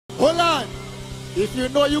Hold on. If you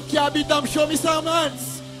know you can't be dumb, show me some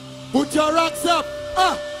hands. Put your rocks up.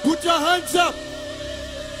 Put your hands up.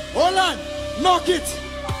 Hold on. Knock it.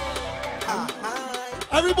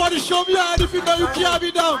 Everybody show me your hand if you know you can't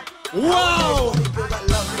be dumb. Wow.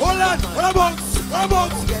 Hold on. What about? What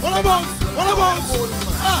about? What about? What about?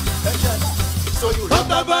 Not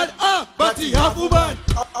the bad, but he have woman.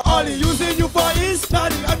 All he using you for is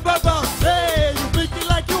study and baba. Hey, you thinking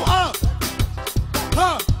like you are.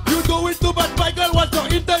 You do it too bad, my girl. What's your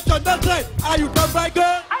intention? That's right. Are you done, my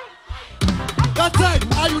girl? That's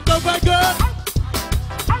right. Are you done, my girl?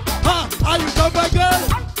 Are you done, my girl?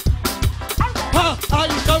 Are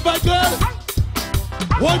you done, my girl?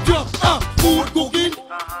 One job, food cooking.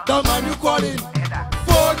 The man you calling.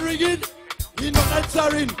 Phone ringing. He not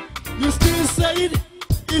answering. You still saying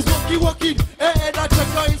he's walking. Hey, that's a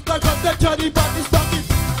guy. Instagram, the Johnny, but he's talking.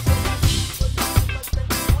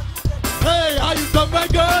 Hey, are you done, my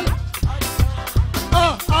girl?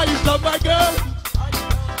 Are you done, my girl?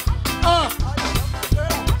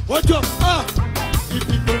 What job? If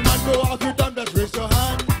people man know how to done that, raise your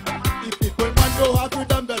hand. If people man know how to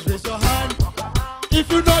done that, raise your hand.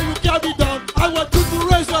 If you know you can't be done, I want you to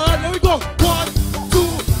raise your hand. Let me go. 1, 2,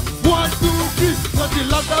 1, 2, 3. Cause you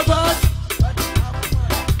love the man.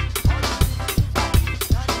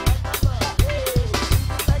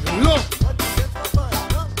 Look.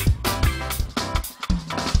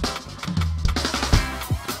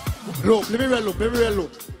 Look, let me real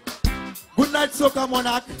look. Good night, SOCA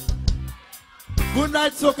Monarch. Good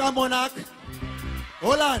night, SOCA Monarch.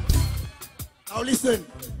 Hold on. Now listen.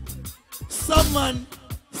 Someone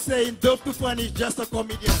saying Dhirv 2FUNNY is just a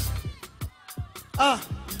comedian.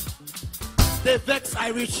 They vex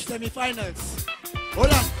Irish semi-finals.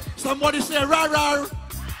 Hold on. Somebody say rah-rah.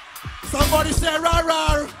 Somebody say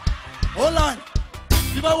rah-rah. Hold on.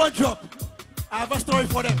 Give me one drop. I have a story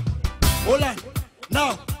for them. Hold on.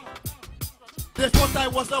 Now. They thought I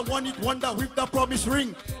was a one-hit wonder with the promise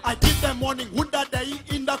ring. I give them warning, would that day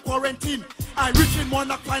in the quarantine. I reach in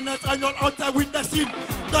Monarch finals and you're out there with the scene.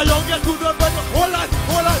 The youngest to the better. Hold on,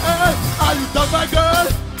 hey. Are you done, my girl?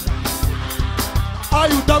 Are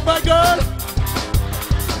you done, my girl?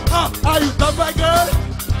 Are you done, my girl?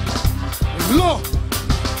 Look.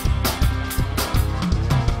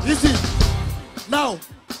 Easy. Now,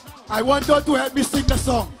 I want you to help me sing the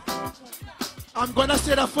song. I'm gonna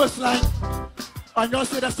say the first line. And you'll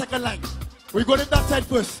say the second line. We go to that side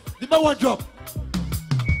first. Give me one drop.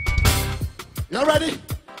 You ready?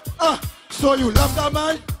 So you love that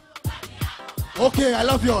man? Okay, I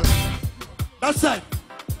love you all. That side.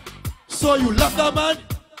 So you love that man?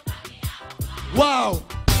 Wow.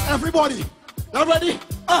 Everybody. You ready?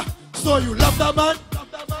 So you love that man?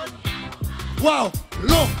 Wow.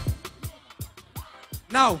 Look.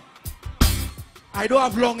 Now, I don't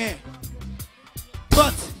have long hair.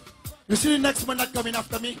 But you see the next man that coming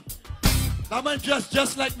after me? That man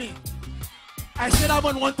just like me. I said that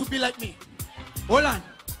man want to be like me. Hold on.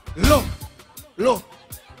 Look.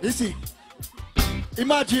 You see?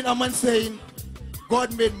 Imagine a man saying,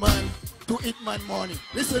 God made man to eat man money.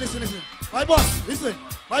 Listen. My boss, listen.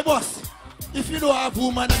 My boss. If you don't have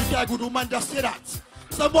woman and if you're a good woman, just say that.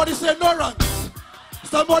 Somebody say no ranks.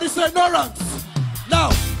 Somebody say no ranks.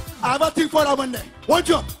 Now, I have a thing for that man there. One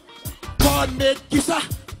job. God made Kissa.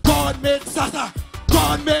 God made Sasa,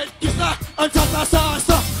 God made Kissa and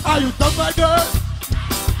Sasa. Are you done, my girl?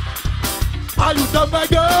 Are you done, my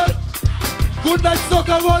girl? Good night,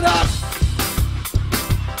 SOCA Monarch.